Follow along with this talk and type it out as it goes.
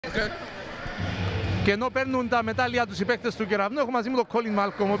Okay. Και ενώ παίρνουν τα μετάλλια τους οι παίκτες του Κεραυνού, έχω μαζί μου τον Κ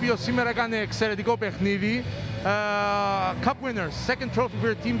ΜΑΛΚΟΛΜ, ο οποίος σήμερα έκανε εξαιρετικό παιχνίδι. Cup winners, second trophy for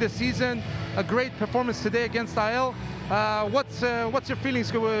your team this season. A great performance today against IL. What's your feelings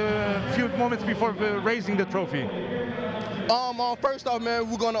a few moments before raising the trophy? First off, man,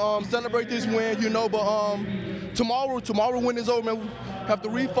 we're gonna celebrate this win, you know. But tomorrow when it's over, man, we have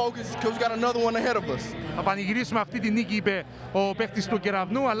to refocus because we got another one ahead of us. Θα πανηγυρίσουμε αυτή τη νίκη, είπε ο παίκτης του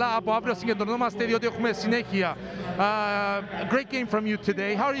Κεραυνού, αλλά από αύριο συγκεντρωνόμαστε διότι έχουμε συνέχεια. Great game from you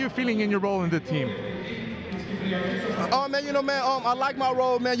today. How are you feeling in your role in the team? Man, you know, man, I like my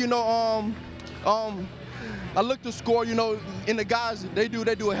role, man. You know, I look to score. You know, and the guys they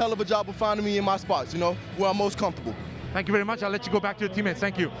do a hell of a job of finding me in my spots. You know, where I'm most comfortable. Thank you very much. I'll let you go back to your teammates.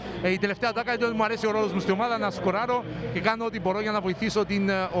 Thank you. Η τελευταία τάκα είναι ότι μου αρέσει ο ρόλος μου στη ομάδα, να σκοράρω και κάνω ό,τι μπορώ για να βοηθήσω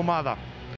την ομάδα.